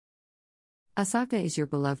Asaka is your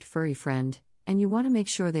beloved furry friend, and you want to make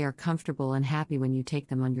sure they are comfortable and happy when you take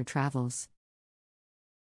them on your travels.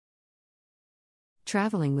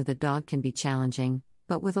 Traveling with a dog can be challenging,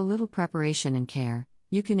 but with a little preparation and care,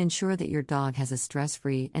 you can ensure that your dog has a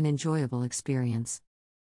stress-free and enjoyable experience.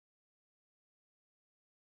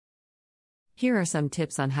 Here are some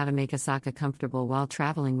tips on how to make Asaka comfortable while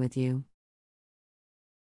traveling with you.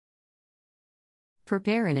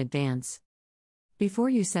 Prepare in advance.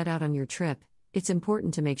 Before you set out on your trip, it's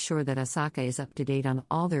important to make sure that Asaka is up to date on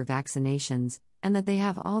all their vaccinations, and that they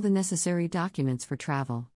have all the necessary documents for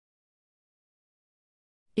travel.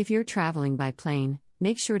 If you're traveling by plane,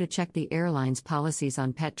 make sure to check the airline's policies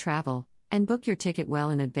on pet travel, and book your ticket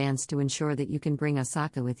well in advance to ensure that you can bring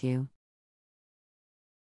Asaka with you.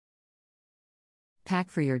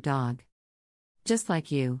 Pack for your dog. Just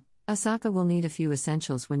like you, Asaka will need a few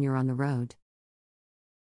essentials when you're on the road.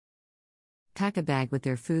 Pack a bag with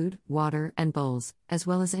their food, water, and bowls, as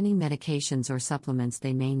well as any medications or supplements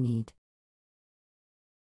they may need.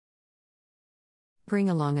 Bring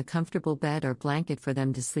along a comfortable bed or blanket for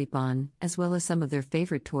them to sleep on, as well as some of their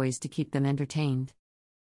favorite toys to keep them entertained.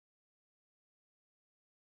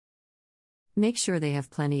 Make sure they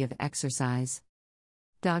have plenty of exercise.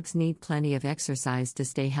 Dogs need plenty of exercise to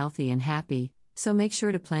stay healthy and happy, so make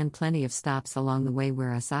sure to plan plenty of stops along the way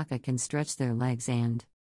where Asaka can stretch their legs and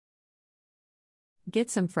get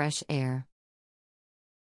some fresh air.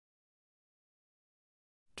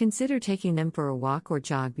 Consider taking them for a walk or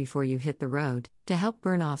jog before you hit the road, to help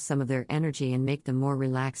burn off some of their energy and make them more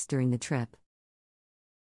relaxed during the trip.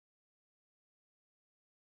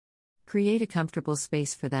 Create a comfortable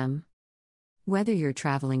space for them. Whether you're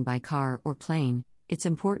traveling by car or plane, it's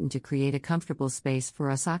important to create a comfortable space for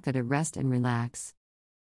Asaka to rest and relax.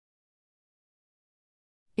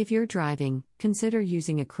 If you're driving, consider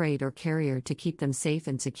using a crate or carrier to keep them safe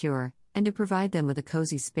and secure, and to provide them with a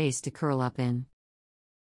cozy space to curl up in.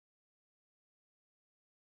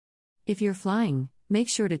 If you're flying, make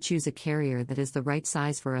sure to choose a carrier that is the right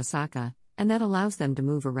size for Asaka, and that allows them to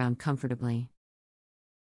move around comfortably.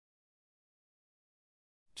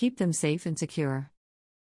 Keep them safe and secure.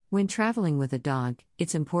 When traveling with a dog,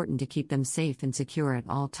 it's important to keep them safe and secure at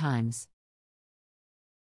all times.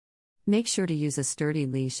 Make sure to use a sturdy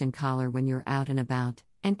leash and collar when you're out and about,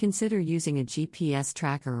 and consider using a GPS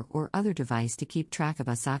tracker or other device to keep track of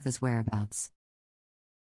Asaka's whereabouts.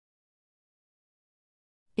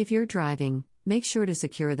 If you're driving, make sure to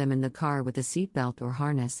secure them in the car with a seatbelt or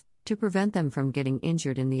harness, to prevent them from getting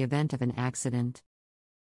injured in the event of an accident.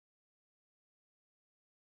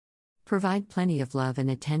 Provide plenty of love and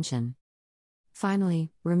attention.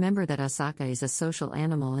 Finally, remember that Asaka is a social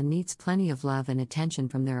animal and needs plenty of love and attention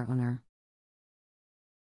from their owner.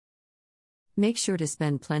 Make sure to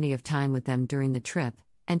spend plenty of time with them during the trip,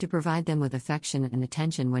 and to provide them with affection and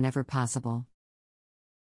attention whenever possible.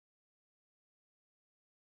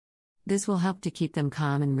 This will help to keep them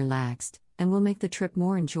calm and relaxed, and will make the trip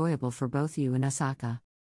more enjoyable for both you and Asaka.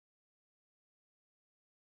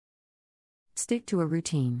 Stick to a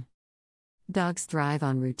routine. Dogs thrive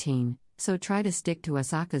on routine, so try to stick to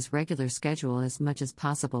Asaka's regular schedule as much as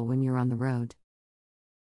possible when you're on the road.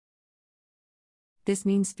 This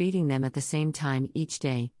means feeding them at the same time each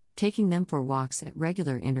day, taking them for walks at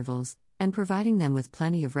regular intervals, and providing them with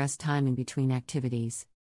plenty of rest time in between activities.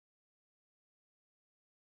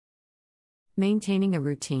 Maintaining a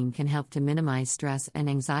routine can help to minimize stress and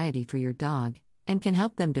anxiety for your dog, and can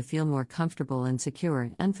help them to feel more comfortable and secure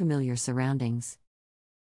in unfamiliar surroundings.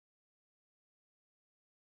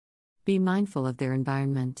 Be mindful of their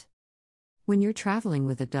environment. When you're traveling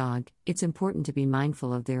with a dog, it's important to be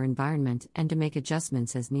mindful of their environment and to make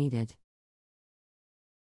adjustments as needed.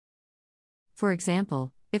 For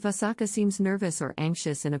example, if Asaka seems nervous or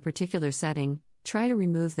anxious in a particular setting, try to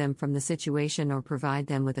remove them from the situation or provide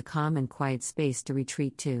them with a calm and quiet space to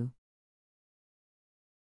retreat to.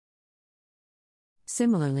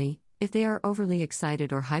 Similarly, if they are overly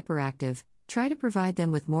excited or hyperactive, try to provide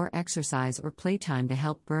them with more exercise or playtime to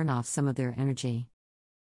help burn off some of their energy.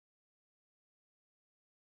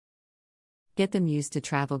 Get them used to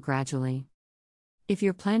travel gradually. If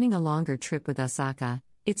you're planning a longer trip with Asaka,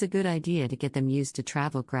 it's a good idea to get them used to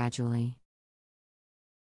travel gradually.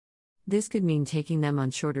 This could mean taking them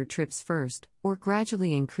on shorter trips first, or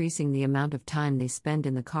gradually increasing the amount of time they spend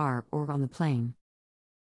in the car or on the plane.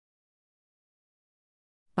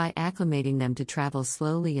 By acclimating them to travel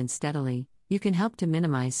slowly and steadily, you can help to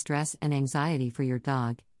minimize stress and anxiety for your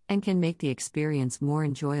dog, and can make the experience more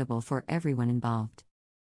enjoyable for everyone involved.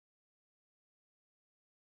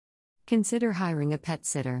 Consider hiring a pet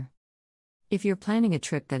sitter. If you're planning a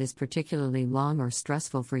trip that is particularly long or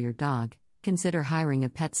stressful for your dog, consider hiring a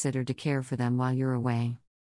pet sitter to care for them while you're away.